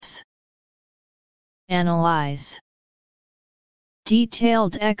Analyze.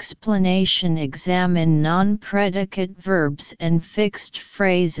 Detailed explanation. Examine non-predicate verbs and fixed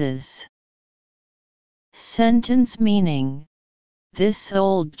phrases. Sentence meaning: this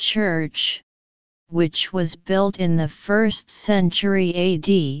old church, which was built in the 1st century AD,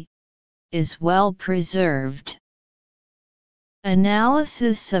 is well preserved.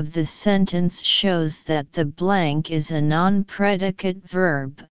 Analysis of the sentence shows that the blank is a non-predicate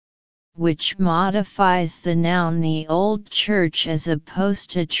verb, which modifies the noun the old church as a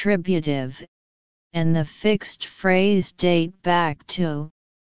post-attributive, and the fixed phrase date back to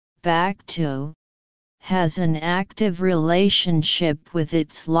has an active relationship with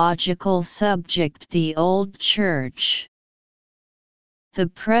its logical subject the old church. The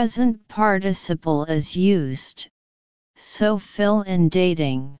present participle is used, so fill in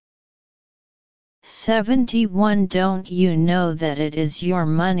dating. 71. Don't you know that it is your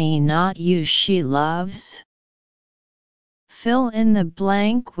money, not you, she loves? Fill in the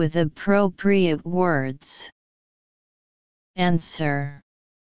blank with appropriate words. Answer.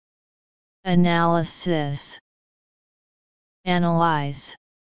 Analysis. Analyze.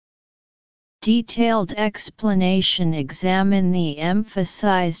 Detailed explanation. Examine the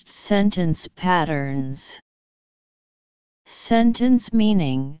emphasized sentence patterns. Sentence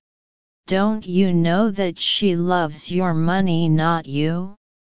meaning: don't you know that she loves your money, not you?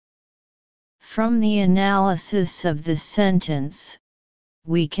 From the analysis of the sentence,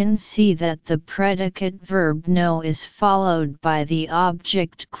 we can see that the predicate verb know is followed by the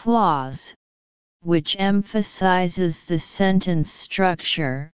object clause, which emphasizes the sentence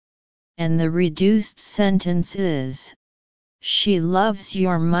structure, and the reduced sentence is, she loves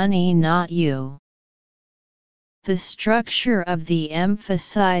your money, not you. The structure of the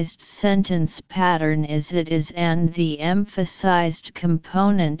emphasized sentence pattern is it is and the emphasized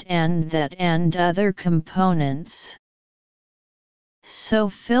component and that and other components. So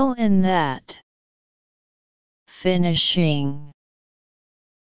fill in that. Finishing.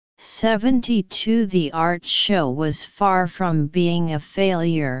 72. The art show was far from being a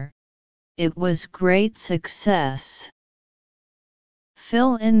failure, it was great success.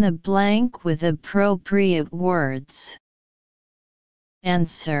 Fill in the blank with appropriate words.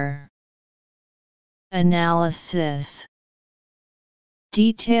 Answer. Analysis.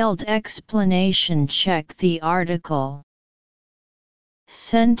 Detailed explanation. Check the article.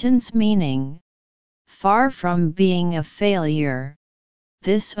 Sentence meaning: far from being a failure,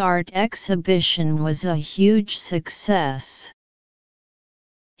 this art exhibition was a huge success.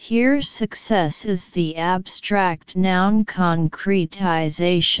 Here success is the abstract noun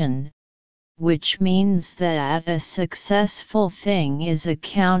concretization, which means that a successful thing is a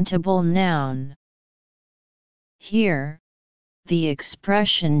countable noun. Here, the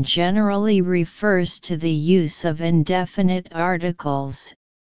expression generally refers to the use of indefinite articles,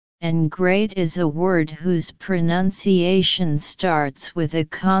 and great is a word whose pronunciation starts with a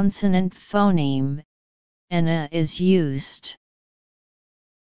consonant phoneme, and a is used.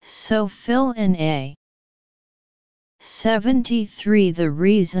 So fill in a. 73. The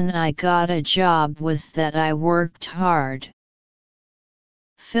reason I got a job was that I worked hard.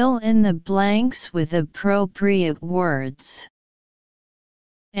 Fill in the blanks with appropriate words.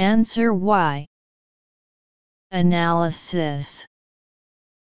 Answer why. Analysis.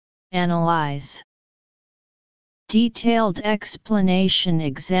 Analyze. Detailed explanation.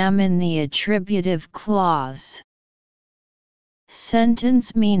 Examine the attributive clause.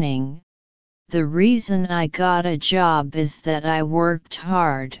 Sentence meaning: the reason I got a job is that I worked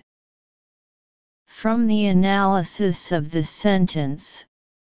hard. From the analysis of the sentence,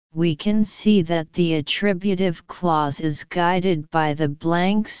 we can see that the attributive clause is guided by the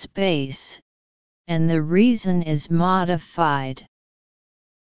blank space, and the reason is modified.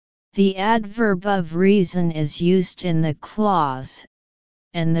 The adverb of reason is used in the clause,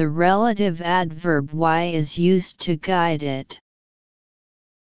 and the relative adverb why is used to guide it.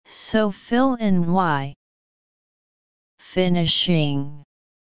 So fill in why. Finishing.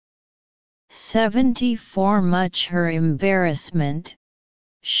 74. Much her embarrassment,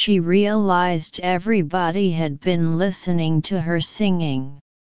 she realized everybody had been listening to her singing.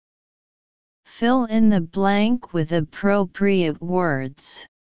 Fill in the blank with appropriate words.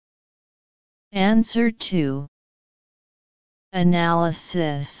 Answer 2.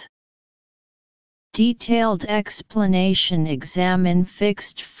 Analysis. Detailed explanation. Examine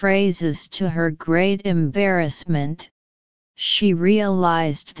fixed phrases. To her great embarrassment, she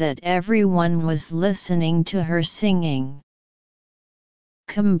realized that everyone was listening to her singing.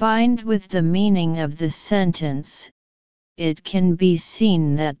 Combined with the meaning of the sentence, it can be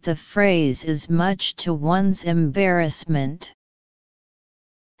seen that the phrase is much to one's embarrassment.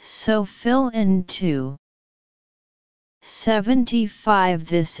 So fill in 275.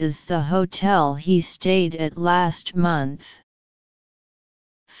 This is the hotel he stayed at last month.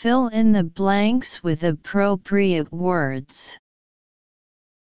 Fill in the blanks with appropriate words.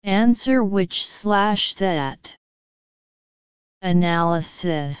 Answer which/that.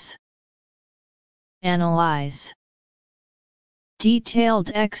 Analysis. Analyze.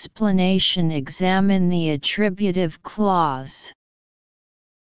 Detailed explanation. Examine the attributive clause.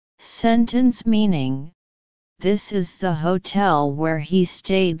 Sentence meaning: this is the hotel where he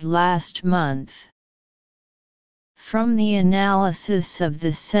stayed last month. From the analysis of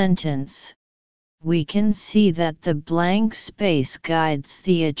the sentence, we can see that the blank space guides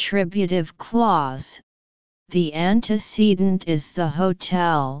the attributive clause. The antecedent is the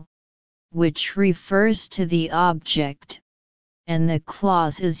hotel, which refers to the object, and the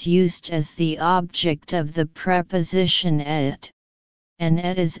clause is used as the object of the preposition et, and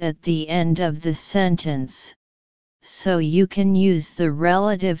et is at the end of the sentence, so you can use the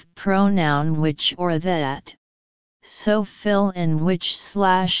relative pronoun which or that. So fill in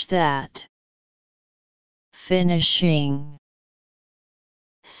which/that. Finishing.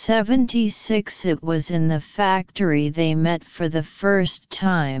 76. It was in the factory they met for the first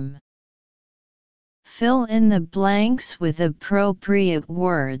time. Fill in the blanks with appropriate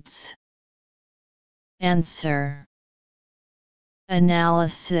words. Answer.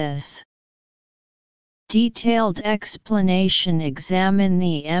 Analysis. Detailed explanation. Examine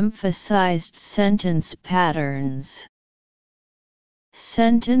the emphasized sentence patterns.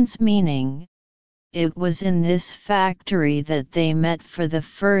 Sentence meaning: it was in this factory that they met for the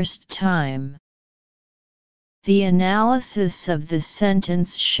first time. The analysis of the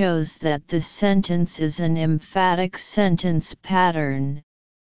sentence shows that the sentence is an emphatic sentence pattern,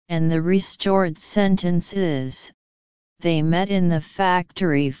 and the restored sentence is: they met in the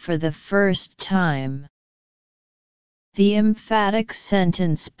factory for the first time. The emphatic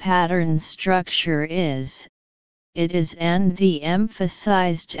sentence pattern structure is: it is and the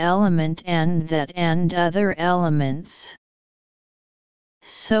emphasized element and that and other elements.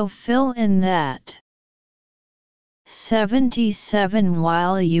 So fill in that. 77.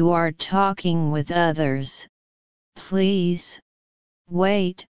 While you are talking with others, please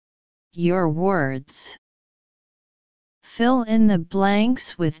wait your words. Fill in the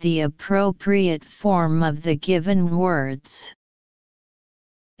blanks with the appropriate form of the given words.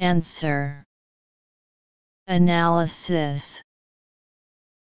 Answer. Analysis.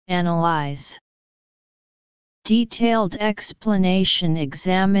 Analyze. Detailed explanation.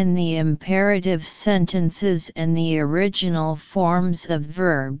 Examine the imperative sentences and the original forms of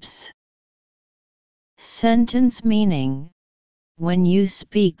verbs. Sentence meaning: when you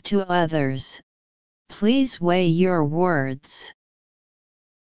speak to others, please weigh your words.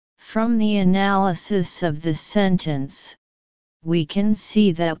 From the analysis of the sentence, we can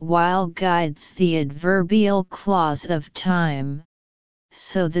see that while guides the adverbial clause of time,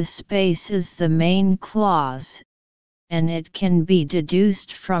 so the space is the main clause, and it can be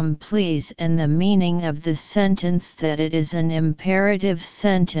deduced from please and the meaning of the sentence that it is an imperative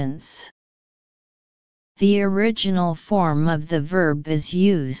sentence. The original form of the verb is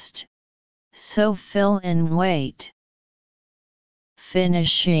used, so fill in wait.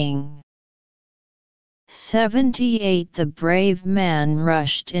 Finishing. 78. The brave man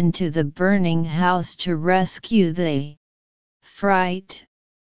rushed into the burning house to rescue the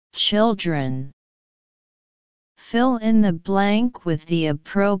children. Fill in the blank with the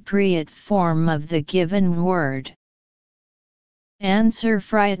appropriate form of the given word. Answer: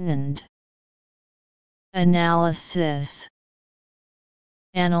 frightened. Analysis.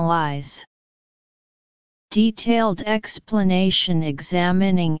 Analyze. Detailed explanation.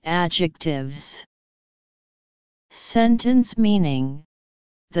 Examining adjectives. Sentence meaning: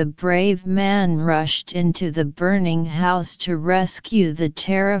 the brave man rushed into the burning house to rescue the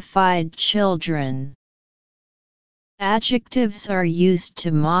terrified children. Adjectives are used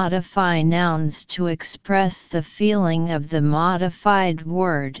to modify nouns to express the feeling of the modified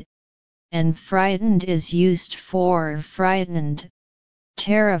word, and frightened is used for frightened,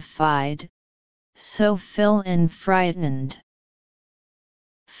 terrified, so fill in frightened.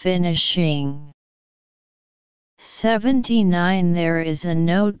 Finishing. 79. There is a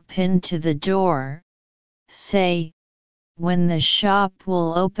note pinned to the door. Say, when the shop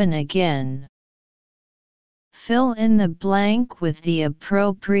will open again. Fill in the blank with the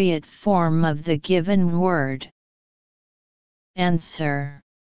appropriate form of the given word. Answer.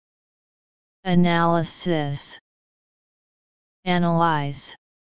 Analysis. Analyze.